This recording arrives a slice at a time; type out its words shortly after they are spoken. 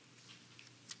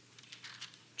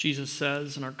Jesus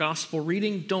says in our gospel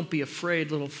reading, "Don't be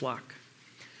afraid, little flock,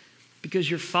 because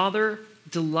your Father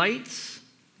delights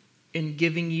in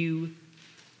giving you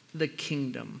the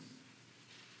kingdom."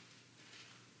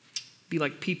 Be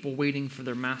like people waiting for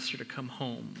their master to come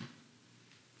home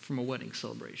from a wedding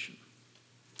celebration.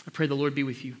 I pray the Lord be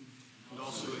with you. And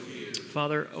also with you.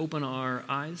 Father, open our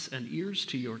eyes and ears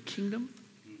to your kingdom.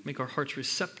 Make our hearts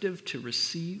receptive to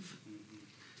receive.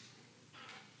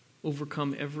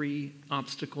 Overcome every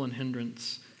obstacle and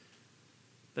hindrance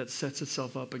that sets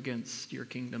itself up against your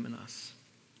kingdom in us.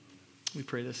 We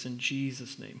pray this in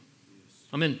Jesus' name.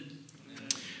 Amen.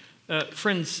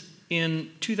 Friends,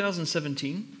 in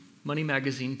 2017, Money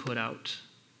Magazine put out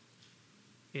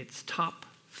its top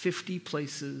 50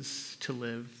 places to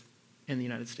live in the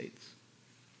United States.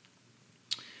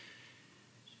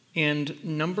 And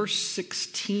number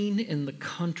 16 in the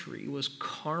country was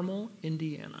Carmel,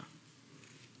 Indiana.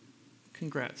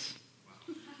 Congrats.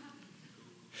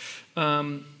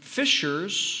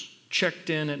 Fishers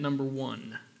checked in at number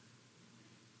 1.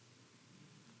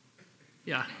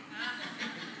 Yeah.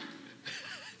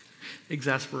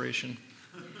 Exasperation.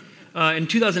 In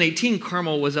 2018,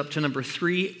 Carmel was up to number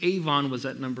 3. Avon was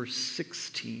at number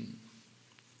 16.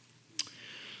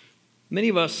 Many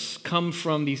of us come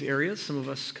from these areas. Some of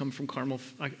us come from Carmel.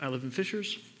 I live in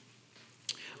Fishers.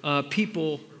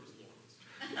 People,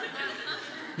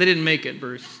 they didn't make it,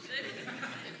 Bruce.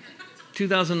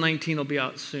 2019 will be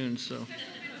out soon, so.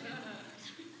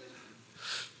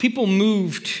 People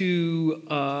move to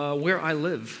where I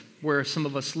live, where some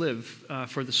of us live,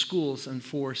 for the schools and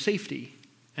for safety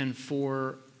and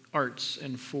for arts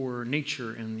and for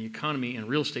nature and the economy and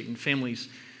real estate and families.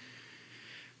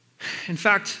 In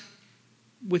fact,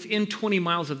 within 20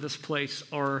 miles of this place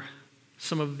are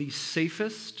some of the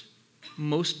safest,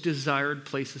 most desired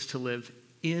places to live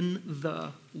in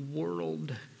the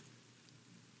world.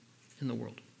 In the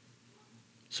world.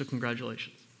 So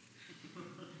congratulations.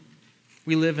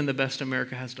 We live in the best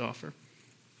America has to offer.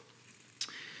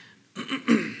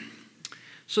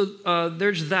 So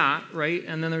there's that, right?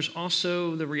 And then there's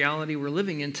also the reality we're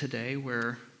living in today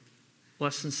where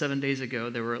less than 7 days ago,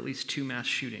 there were at least 2 mass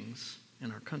shootings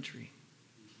in our country,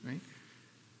 right?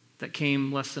 That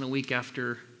came less than a week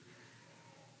after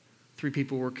 3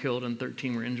 people were killed and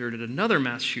 13 were injured at another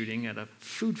mass shooting at a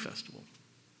food festival.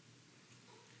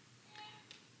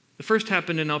 The first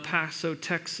happened in El Paso,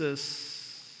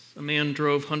 Texas. A man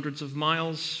drove hundreds of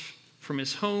miles from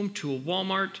his home to a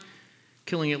Walmart,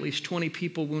 killing at least 20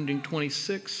 people, wounding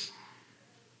 26.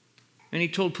 And he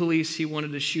told police he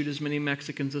wanted to shoot as many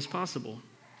Mexicans as possible.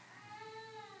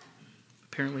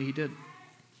 Apparently he did.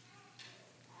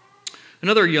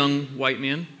 Another young white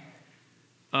man,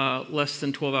 less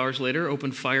than 12 hours later,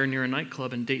 opened fire near a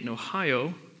nightclub in Dayton,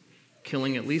 Ohio,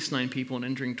 killing at least 9 people and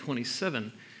injuring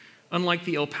 27. Unlike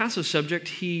the El Paso subject,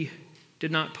 he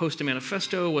did not post a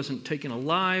manifesto, wasn't taken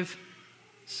alive,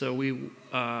 so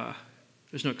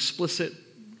there's no explicit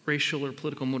racial or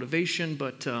political motivation,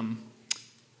 but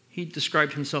he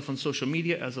described himself on social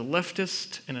media as a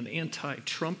leftist and an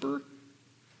anti-Trumper,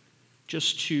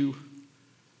 just to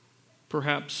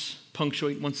perhaps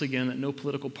punctuate once again that no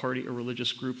political party or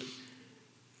religious group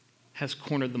has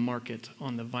cornered the market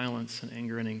on the violence and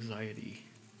anger and anxiety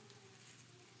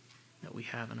that we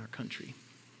have in our country.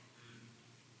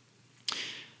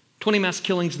 20 mass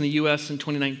killings in the U.S. in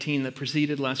 2019 that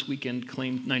preceded last weekend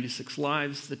claimed 96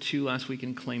 lives. The 2 last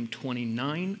weekend claimed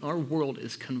 29. Our world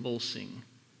is convulsing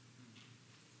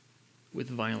with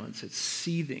violence. It's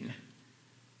seething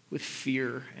with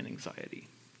fear and anxiety.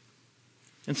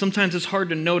 And sometimes it's hard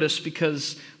to notice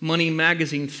because Money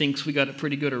Magazine thinks we got it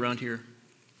pretty good around here.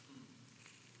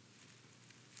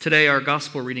 Today, our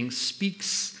gospel reading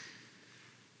speaks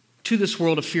to this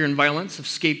world of fear and violence, of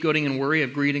scapegoating and worry,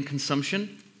 of greed and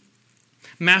consumption.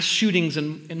 Mass shootings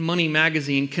in Money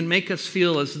Magazine can make us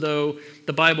feel as though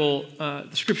the Bible, the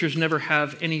scriptures never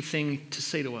have anything to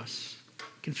say to us.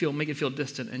 Make it feel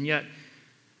distant. And yet,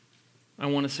 I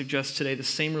want to suggest today the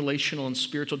same relational and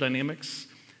spiritual dynamics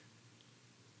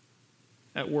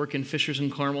at work in Fishers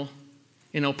and Carmel,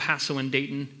 in El Paso and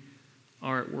Dayton,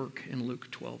 are at work in Luke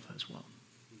 12 as well.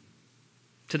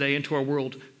 Today, into our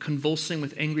world, convulsing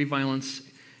with angry violence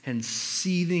and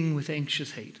seething with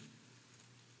anxious hate,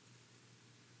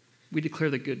 we declare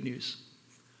the good news.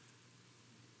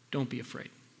 Don't be afraid.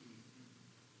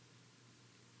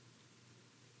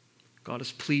 God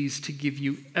is pleased to give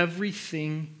you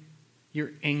everything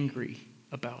you're angry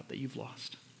about that you've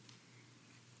lost.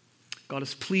 God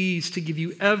is pleased to give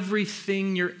you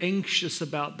everything you're anxious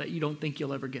about that you don't think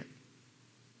you'll ever get.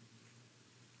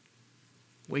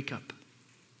 Wake up.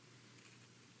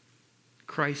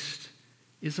 Christ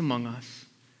is among us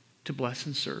to bless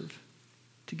and serve,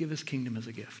 to give his kingdom as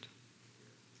a gift.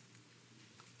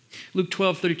 Luke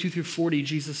 12:32-40,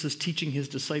 Jesus is teaching his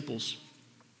disciples,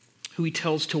 who he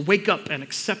tells to wake up and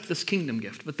accept this kingdom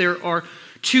gift. But there are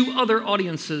two other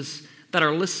audiences that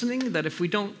are listening that if we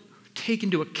don't take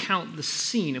into account the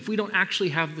scene, if we don't actually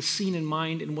have the scene in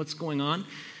mind and what's going on,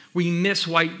 we miss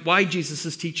why Jesus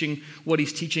is teaching what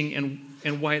he's teaching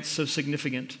and why it's so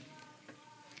significant.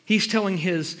 He's telling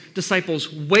his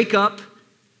disciples, wake up,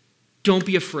 don't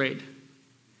be afraid.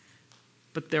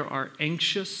 But there are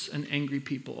anxious and angry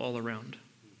people all around.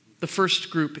 The first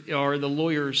group are the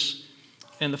lawyers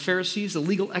and the Pharisees, the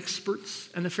legal experts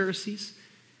and the Pharisees.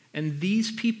 And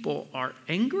these people are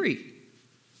angry.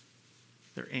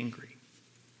 They're angry.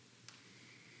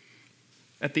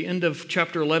 At the end of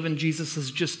chapter 11, Jesus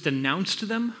has just denounced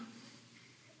them,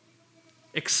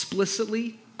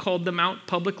 explicitly called them out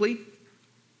publicly.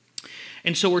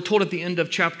 And so we're told at the end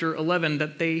of chapter 11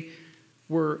 that they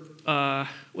were,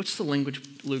 what's the language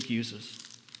Luke uses?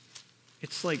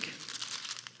 It's like,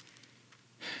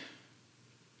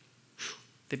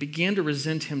 they began to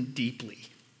resent him deeply.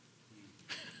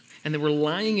 And they were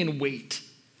lying in wait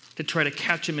to try to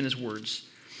catch him in his words.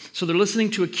 So they're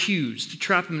listening to accuse, to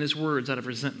trap him in his words out of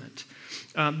resentment.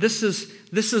 This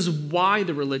is why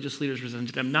the religious leaders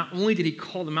resented him. Not only did he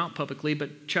call them out publicly,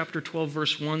 but chapter 12,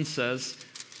 verse 1 says,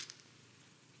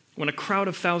 when a crowd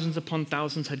of thousands upon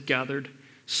thousands had gathered,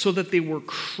 so that they were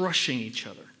crushing each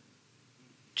other,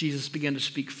 Jesus began to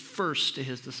speak first to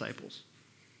his disciples.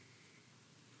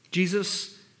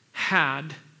 Jesus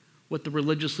had what the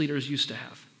religious leaders used to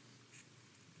have.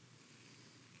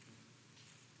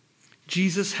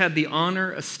 Jesus had the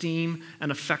honor, esteem,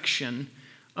 and affection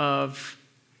of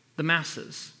the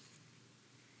masses.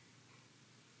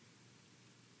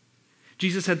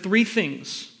 Jesus had three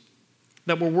things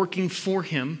that were working for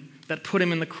him that put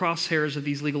him in the crosshairs of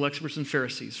these legal experts and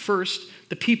Pharisees. First,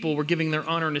 the people were giving their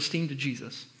honor and esteem to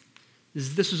Jesus.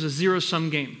 This was a zero-sum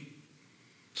game.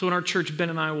 So in our church, Ben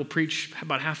and I will preach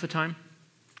about half the time.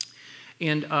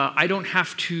 And I don't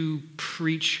have to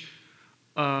preach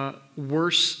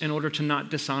worse in order to not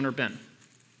dishonor Ben.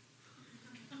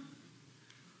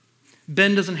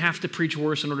 Ben doesn't have to preach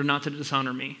worse in order not to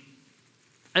dishonor me.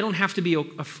 I don't have to be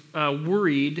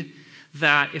worried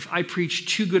that if I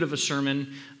preach too good of a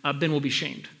sermon, Ben will be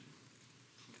shamed.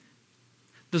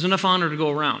 There's enough honor to go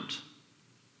around.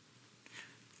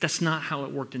 That's not how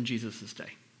it worked in Jesus'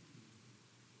 day.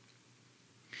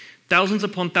 Thousands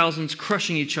upon thousands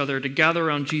crushing each other to gather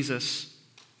around Jesus,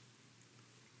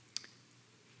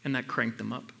 and that cranked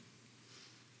them up.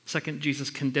 Second, Jesus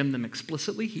condemned them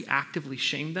explicitly. He actively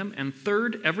shamed them. And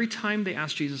third, every time they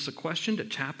asked Jesus a question to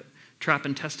trap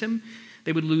and test him,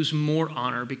 they would lose more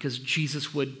honor because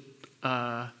Jesus would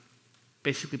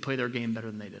basically play their game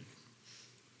better than they did.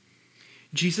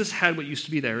 Jesus had what used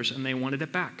to be theirs, and they wanted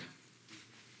it back.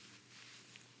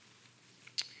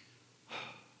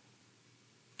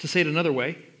 To say it another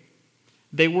way,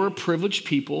 they were a privileged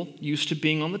people used to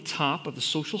being on the top of the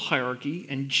social hierarchy,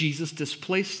 and Jesus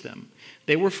displaced them.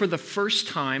 They were, for the first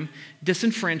time,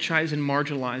 disenfranchised and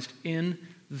marginalized in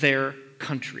their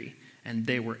country, and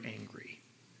they were angry.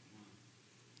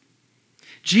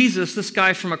 Jesus, this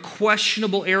guy from a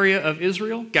questionable area of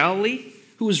Israel, Galilee,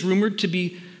 who was rumored to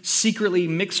be secretly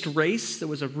mixed race, there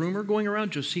was a rumor going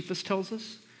around, Josephus tells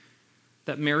us,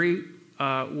 that Mary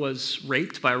was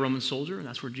raped by a Roman soldier, and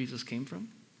that's where Jesus came from.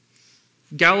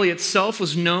 Galilee itself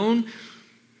was known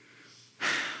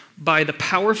by the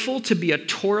powerful to be a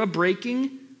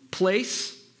Torah-breaking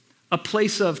place, a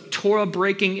place of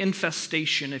Torah-breaking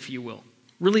infestation, if you will.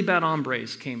 Really bad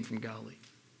hombres came from Galilee.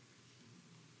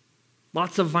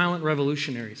 Lots of violent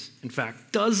revolutionaries, in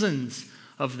fact, dozens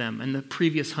of them in the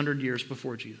previous 100 years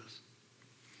before Jesus.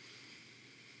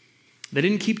 They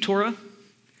didn't keep Torah.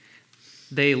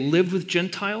 They lived with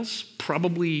Gentiles,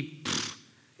 probably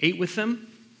ate with them.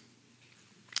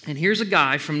 And here's a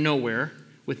guy from nowhere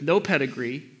with no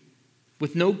pedigree,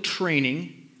 with no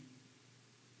training,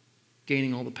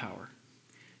 gaining all the power.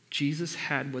 Jesus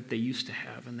had what they used to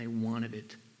have, and they wanted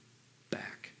it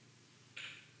back.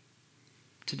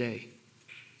 Today,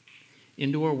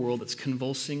 into our world that's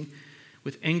convulsing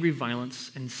with angry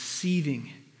violence and seething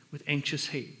with anxious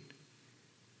hate,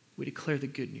 we declare the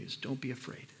good news. Don't be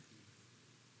afraid.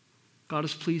 God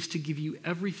is pleased to give you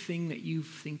everything that you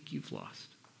think you've lost.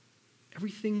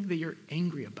 Everything that you're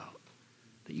angry about,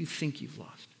 that you think you've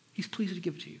lost. He's pleased to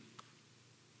give it to you.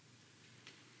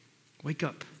 Wake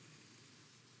up.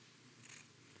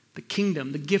 The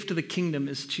kingdom, the gift of the kingdom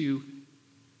is to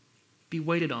be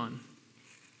waited on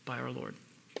by our Lord.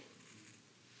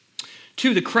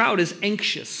 2, the crowd is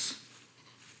anxious.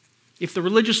 If the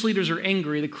religious leaders are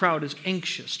angry, the crowd is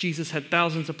anxious. Jesus had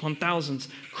thousands upon thousands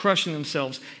crushing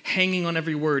themselves, hanging on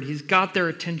every word. He's got their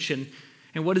attention.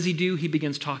 And what does he do? He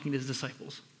begins talking to his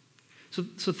disciples.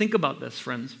 So think about this,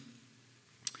 friends.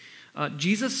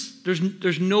 Jesus,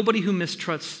 there's nobody who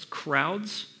mistrusts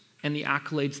crowds and the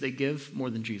accolades they give more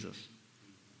than Jesus.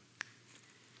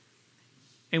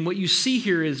 And what you see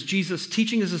here is Jesus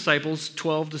teaching his disciples,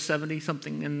 12 to 70,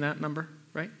 something in that number,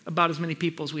 right? About as many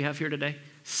people as we have here today,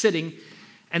 sitting,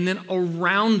 and then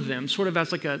around them, sort of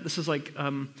as like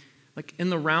in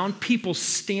the round, people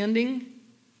standing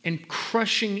and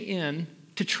crushing in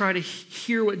to try to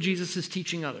hear what Jesus is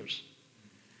teaching others.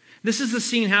 This is the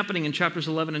scene happening in chapters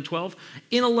 11 and 12.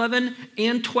 In 11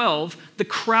 and 12, the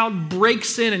crowd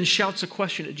breaks in and shouts a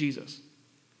question at Jesus.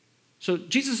 So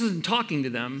Jesus isn't talking to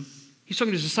them. He's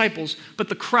talking to his disciples, but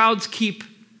the crowds keep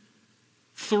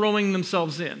throwing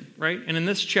themselves in, right? And in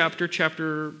this chapter,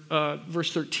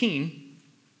 verse 13,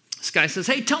 this guy says,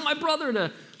 hey, tell my brother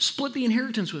to split the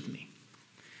inheritance with me.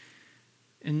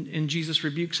 And Jesus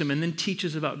rebukes him and then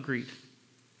teaches about greed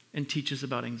and teaches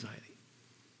about anxiety.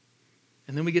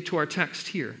 And then we get to our text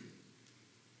here.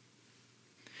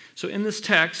 So in this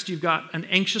text, you've got an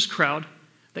anxious crowd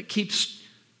that keeps,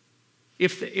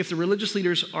 if the religious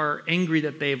leaders are angry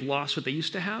that they've lost what they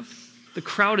used to have, the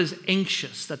crowd is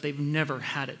anxious that they've never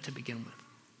had it to begin with.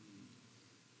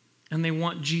 And they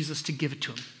want Jesus to give it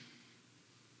to them.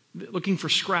 Looking for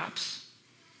scraps,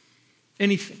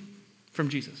 anything from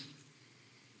Jesus.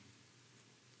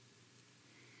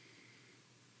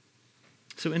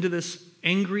 So into this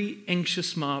angry,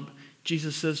 anxious mob,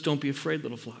 Jesus says, don't be afraid,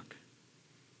 little flock.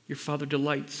 Your Father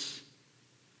delights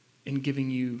in giving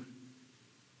you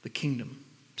the kingdom.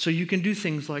 So you can do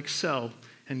things like sell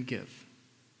and give.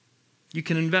 You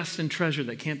can invest in treasure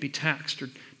that can't be taxed or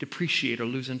depreciate or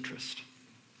lose interest.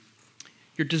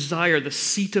 Your desire, the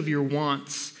seat of your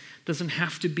wants, doesn't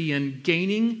have to be in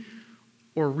gaining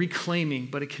or reclaiming,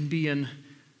 but it can be in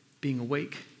being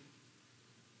awake,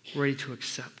 ready to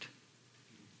accept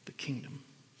the kingdom.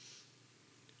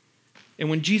 And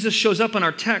when Jesus shows up in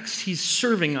our text, he's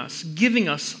serving us, giving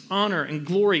us honor and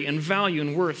glory and value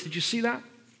and worth. Did you see that?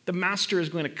 The master is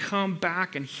going to come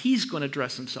back and he's going to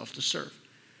dress himself to serve.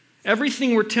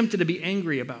 Everything we're tempted to be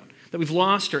angry about, that we've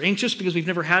lost or anxious because we've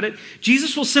never had it,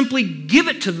 Jesus will simply give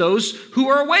it to those who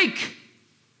are awake,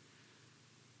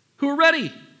 who are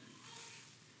ready.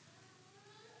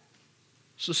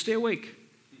 So stay awake.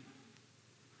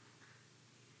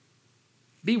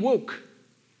 Be woke.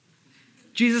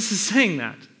 Jesus is saying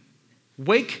that.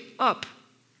 Wake up.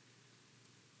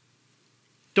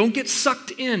 Don't get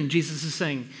sucked in, Jesus is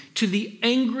saying, to the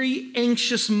angry,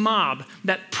 anxious mob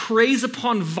that preys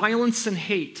upon violence and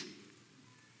hate.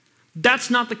 That's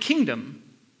not the kingdom.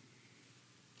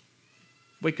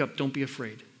 Wake up, don't be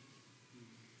afraid.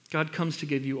 God comes to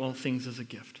give you all things as a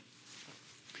gift.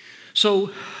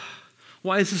 So,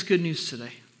 why is this good news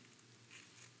today?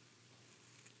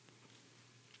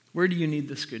 Where do you need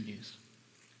this good news?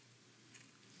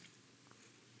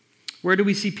 Where do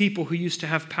we see people who used to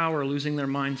have power losing their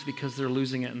minds because they're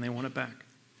losing it and they want it back?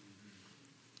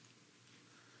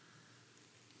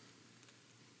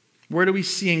 Where do we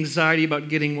see anxiety about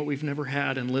getting what we've never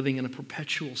had and living in a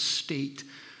perpetual state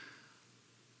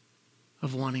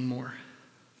of wanting more?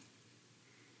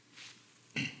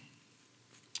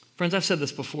 Friends, I've said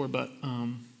this before, but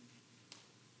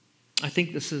I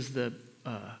think this is the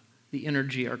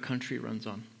energy our country runs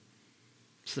on.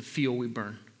 It's the fuel we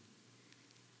burn.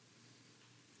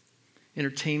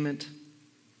 Entertainment,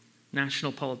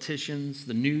 national politicians,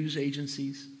 the news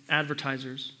agencies,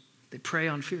 advertisers, they prey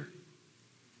on fear,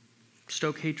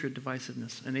 stoke hatred,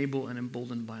 divisiveness, enable and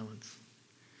embolden violence.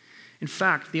 In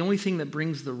fact, the only thing that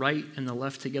brings the right and the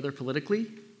left together politically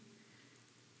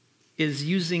is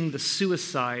using the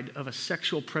suicide of a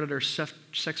sexual predator,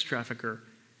 sex trafficker,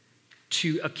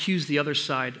 to accuse the other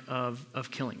side of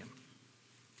killing him.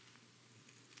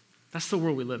 That's the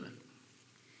world we live in.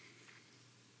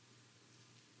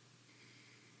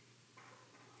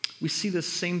 We see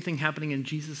this same thing happening in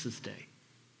Jesus' day,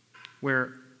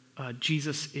 where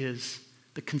Jesus is,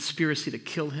 the conspiracy to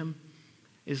kill him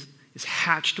is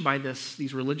hatched by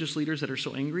these religious leaders that are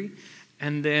so angry.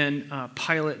 And then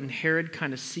Pilate and Herod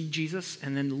kind of see Jesus.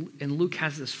 And Luke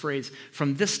has this phrase,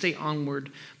 from this day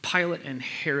onward, Pilate and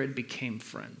Herod became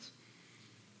friends.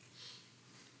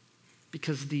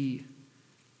 Because the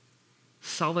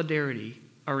solidarity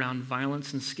around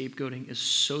violence and scapegoating is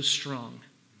so strong,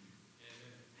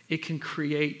 it can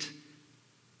create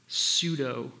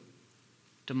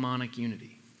pseudo-demonic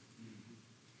unity.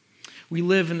 We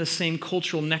live in the same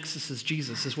cultural nexus as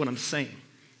Jesus, is what I'm saying.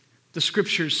 The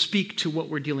scriptures speak to what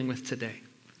we're dealing with today.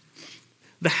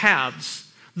 The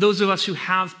haves, those of us who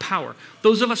have power,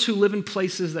 those of us who live in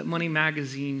places that Money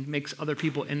Magazine makes other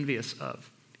people envious of,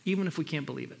 even if we can't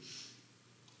believe it.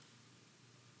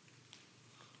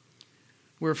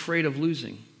 We're afraid of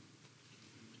losing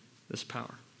this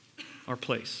power, our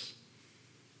place.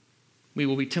 We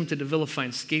will be tempted to vilify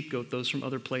and scapegoat those from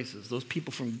other places, those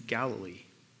people from Galilee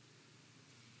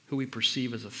who we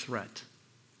perceive as a threat.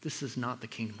 This is not the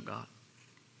kingdom of God.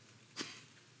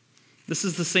 This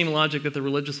is the same logic that the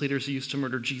religious leaders used to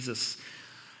murder Jesus.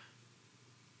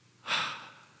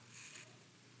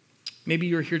 Maybe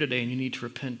you're here today and you need to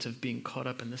repent of being caught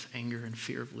up in this anger and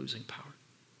fear of losing power.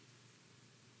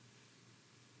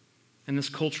 In this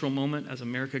cultural moment, as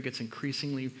America gets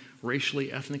increasingly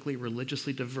racially, ethnically,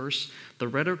 religiously diverse, the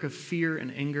rhetoric of fear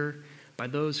and anger by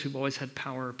those who've always had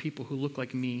power, people who look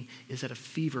like me, is at a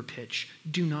fever pitch.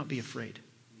 Do not be afraid.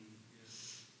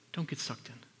 Don't get sucked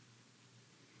in.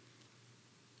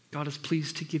 God is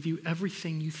pleased to give you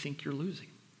everything you think you're losing.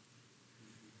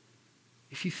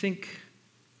 If you think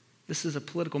this is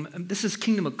this is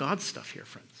kingdom of God stuff here,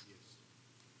 friends.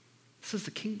 This is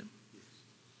the kingdom.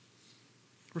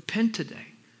 Repent today.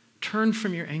 Turn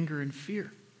from your anger and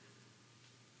fear.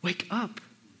 Wake up.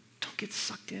 Don't get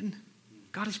sucked in.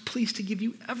 God is pleased to give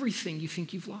you everything you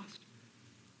think you've lost.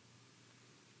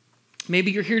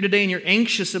 Maybe you're here today and you're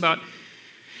anxious about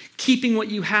keeping what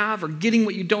you have or getting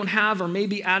what you don't have or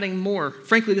maybe adding more.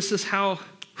 Frankly, this is how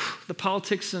the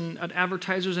politics and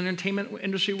advertisers and entertainment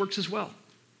industry works as well.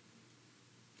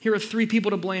 Here are 3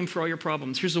 people to blame for all your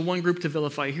problems. Here's the 1 group to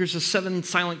vilify. Here's the 7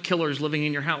 silent killers living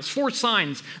in your house. 4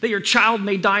 signs that your child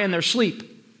may die in their sleep.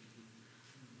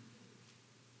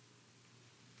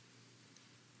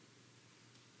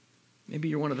 Maybe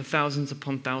you're one of the thousands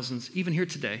upon thousands, even here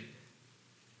today,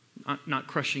 not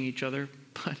crushing each other,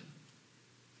 but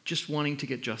just wanting to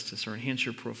get justice or enhance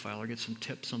your profile or get some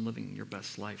tips on living your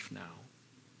best life now.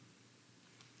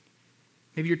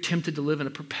 Maybe you're tempted to live in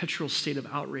a perpetual state of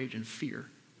outrage and fear.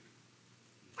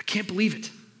 I can't believe it.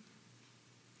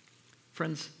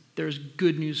 Friends, there's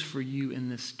good news for you in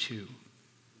this too.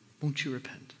 Won't you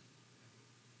repent?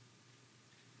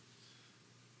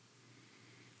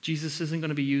 Jesus isn't going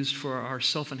to be used for our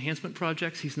self-enhancement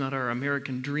projects. He's not our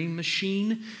American dream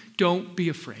machine. Don't be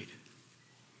afraid.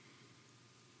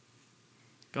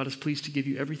 God is pleased to give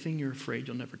you everything you're afraid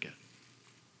you'll never get.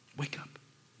 Wake up.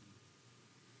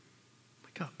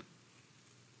 Wake up.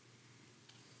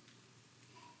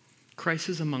 Christ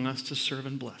is among us to serve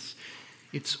and bless.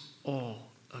 It's all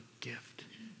a gift.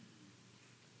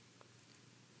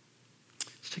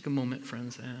 Let's take a moment,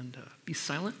 friends, and be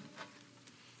silent.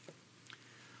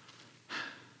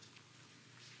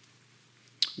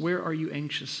 Where are you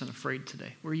anxious and afraid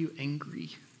today? Where are you angry?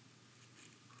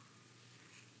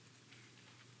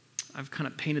 I've kind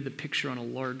of painted the picture on a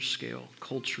large scale,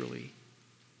 culturally.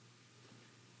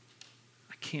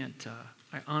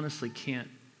 I honestly can't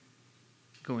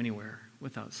go anywhere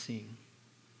without seeing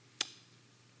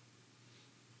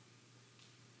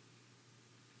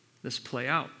this play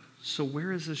out. So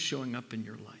where is this showing up in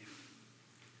your life?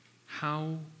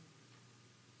 How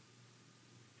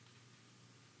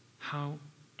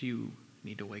do you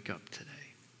need to wake up today?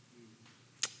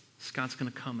 Scott's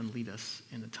going to come and lead us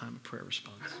in a time of prayer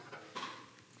response.